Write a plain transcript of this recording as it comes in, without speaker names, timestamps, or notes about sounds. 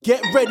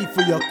Get ready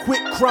for your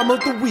quick crumb of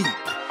the week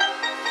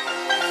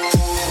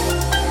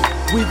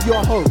with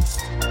your host,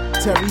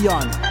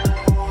 Terriana.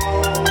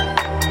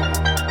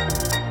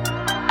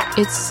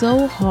 It's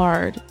so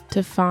hard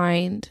to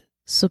find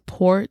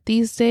support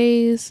these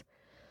days,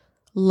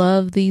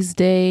 love these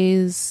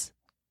days,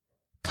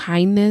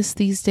 kindness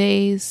these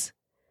days,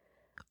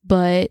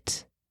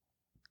 but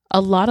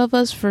a lot of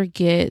us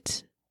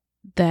forget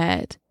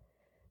that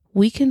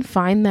we can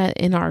find that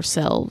in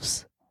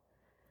ourselves.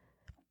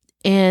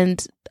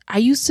 And I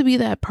used to be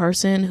that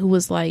person who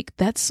was like,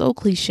 that's so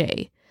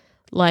cliche.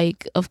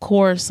 Like, of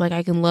course, like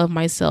I can love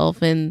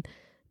myself and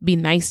be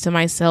nice to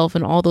myself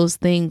and all those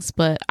things,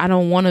 but I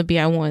don't want to be.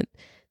 I want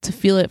to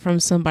feel it from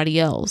somebody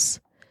else.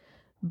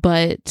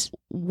 But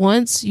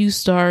once you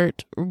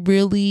start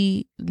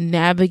really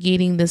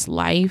navigating this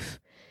life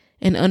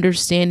and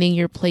understanding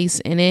your place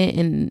in it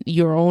and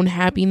your own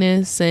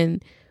happiness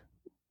and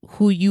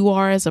who you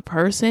are as a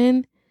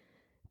person,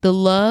 the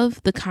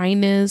love, the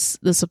kindness,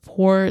 the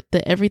support,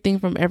 the everything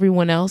from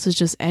everyone else is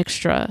just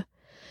extra,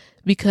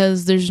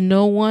 because there's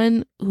no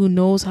one who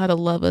knows how to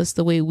love us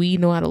the way we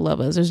know how to love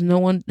us. There's no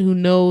one who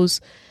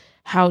knows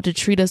how to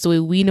treat us the way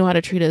we know how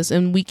to treat us.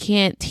 And we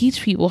can't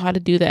teach people how to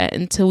do that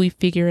until we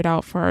figure it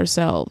out for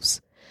ourselves.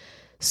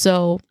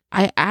 So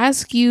I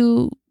ask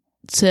you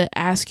to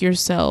ask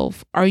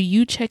yourself, are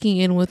you checking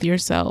in with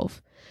yourself?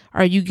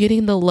 Are you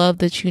getting the love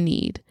that you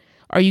need?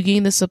 Are you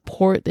getting the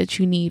support that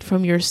you need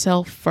from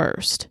yourself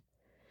first?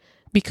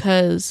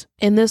 Because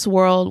in this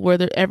world where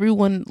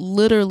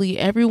literally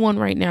everyone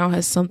right now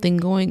has something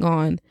going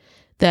on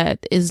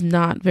that is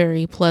not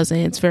very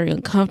pleasant, it's very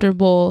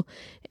uncomfortable,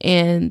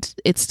 and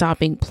it's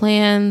stopping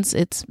plans,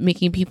 it's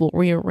making people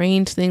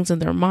rearrange things in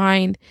their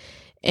mind,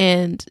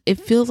 and it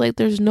feels like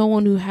there's no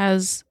one who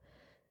has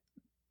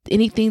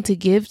anything to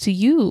give to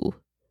you.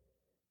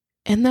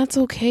 And that's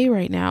okay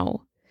right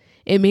now.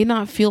 It may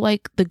not feel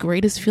like the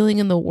greatest feeling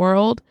in the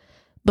world,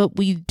 but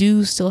we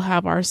do still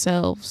have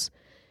ourselves.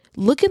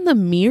 Look in the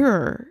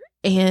mirror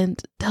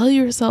and tell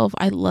yourself,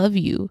 I love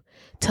you.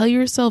 Tell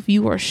yourself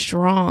you are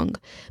strong.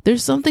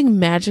 There's something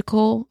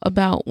magical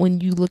about when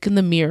you look in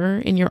the mirror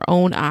in your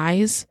own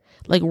eyes,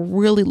 like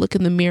really look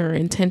in the mirror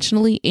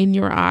intentionally in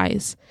your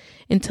eyes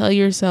and tell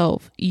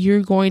yourself,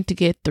 you're going to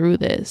get through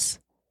this.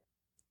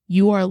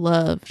 You are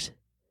loved.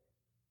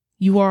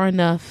 You are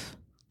enough.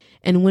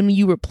 And when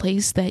you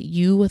replace that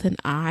you with an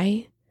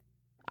I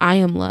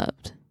am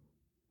loved.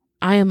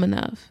 I am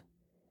enough.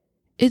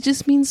 It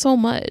just means so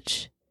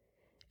much.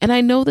 And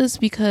I know this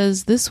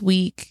because this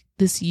week,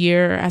 this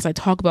year, as I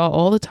talk about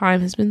all the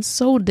time, has been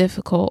so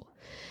difficult.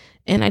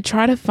 And I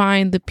try to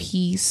find the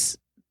peace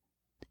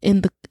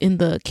in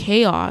the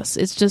chaos.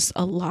 It's just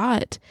a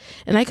lot.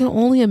 And I can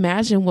only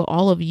imagine what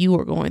all of you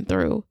are going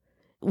through.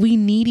 We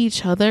need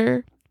each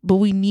other, but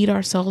we need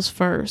ourselves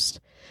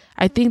first.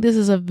 I think this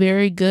is a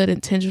very good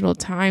intentional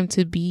time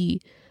to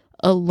be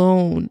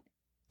alone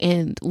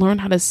and learn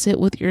how to sit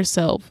with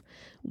yourself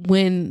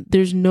when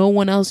there's no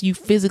one else. You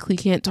physically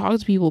can't talk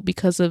to people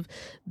because of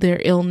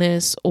their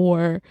illness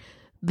or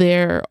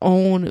their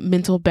own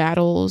mental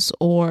battles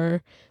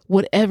or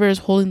whatever is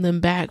holding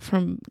them back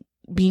from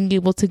being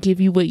able to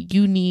give you what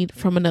you need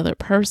from another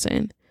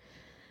person.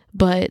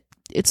 But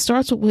it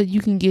starts with what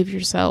you can give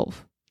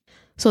yourself.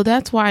 So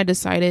that's why I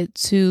decided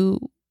to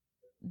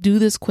do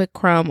this quick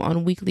crumb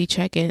on weekly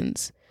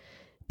check-ins,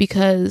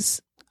 because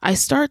I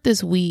start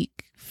this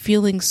week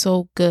feeling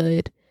so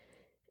good,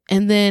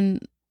 and then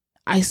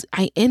I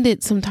end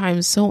it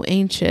sometimes so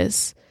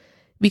anxious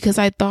because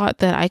I thought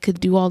that I could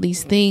do all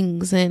these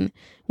things, and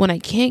when I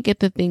can't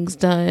get the things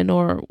done,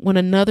 or when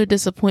another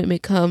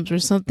disappointment comes or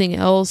something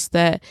else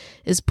that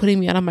is putting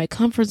me out of my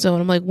comfort zone,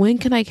 I'm like, when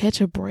can I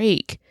catch a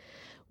break?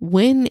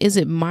 When is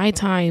it my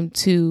time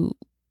to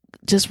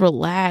just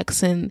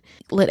relax and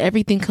let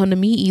everything come to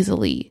me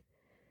easily?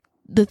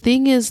 The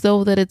thing is,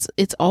 though, that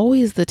it's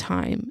always the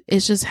time.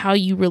 It's just how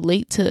you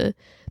relate to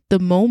the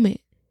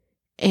moment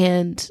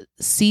and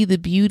see the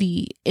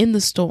beauty in the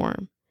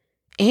storm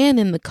and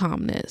in the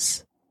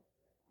calmness.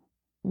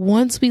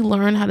 Once we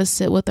learn how to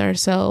sit with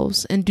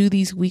ourselves and do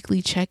these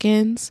weekly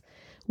check-ins,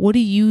 what do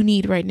you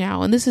need right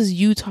now? And this is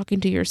you talking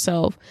to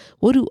yourself.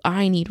 What do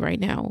I need right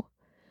now?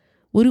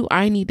 What do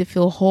I need to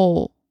feel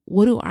whole?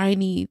 What do I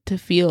need to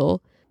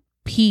feel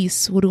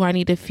peace? What do I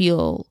need to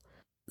feel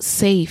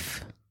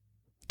safe?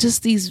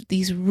 Just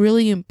these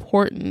really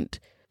important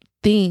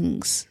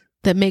things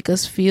that make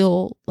us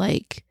feel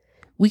like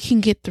we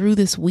can get through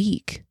this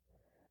week.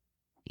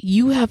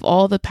 You have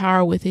all the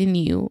power within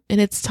you, and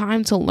it's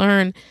time to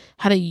learn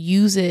how to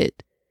use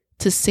it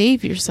to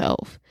save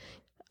yourself.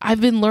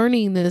 I've been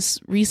learning this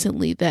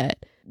recently,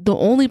 that the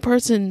only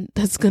person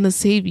that's going to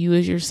save you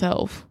is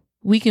yourself.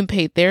 We can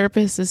pay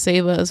therapists to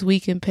save us. We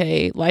can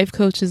pay life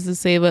coaches to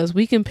save us.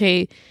 We can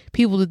pay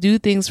people to do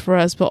things for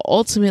us. But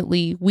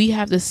ultimately, we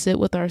have to sit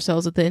with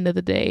ourselves at the end of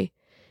the day,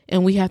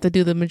 and we have to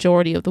do the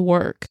majority of the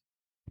work.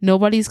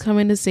 Nobody's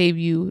coming to save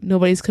you.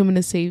 Nobody's coming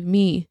to save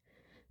me,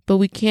 but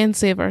we can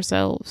save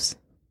ourselves.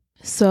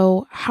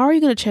 So how are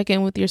you going to check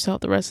in with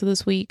yourself the rest of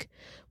this week?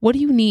 What do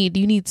you need? Do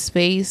you need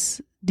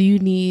space? Do you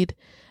need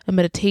a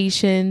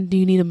meditation? Do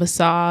you need a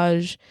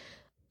massage?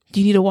 Do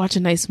you need to watch a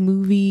nice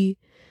movie?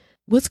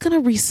 What's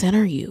going to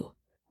recenter you?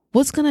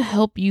 What's going to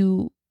help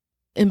you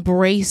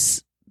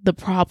embrace the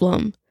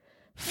problem,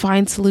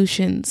 find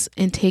solutions,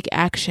 and take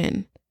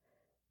action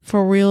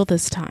for real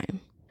this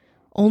time?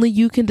 Only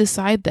you can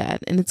decide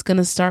that, and it's going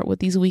to start with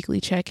these weekly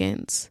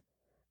check-ins.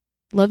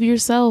 Love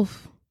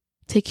yourself.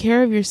 Take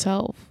care of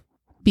yourself.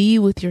 Be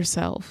with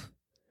yourself,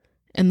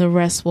 and the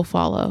rest will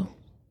follow.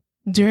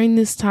 During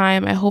this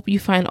time, I hope you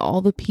find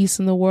all the peace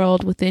in the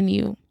world within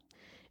you,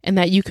 and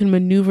that you can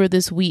maneuver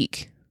this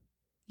week.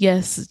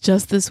 Yes,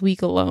 just this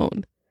week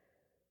alone.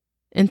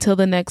 Until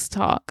the next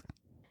talk.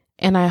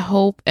 And I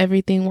hope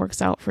everything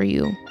works out for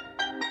you.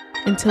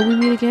 Until we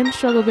meet again,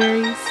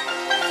 Struggleberries,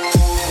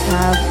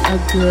 have a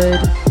good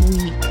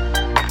week.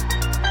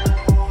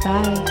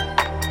 Bye.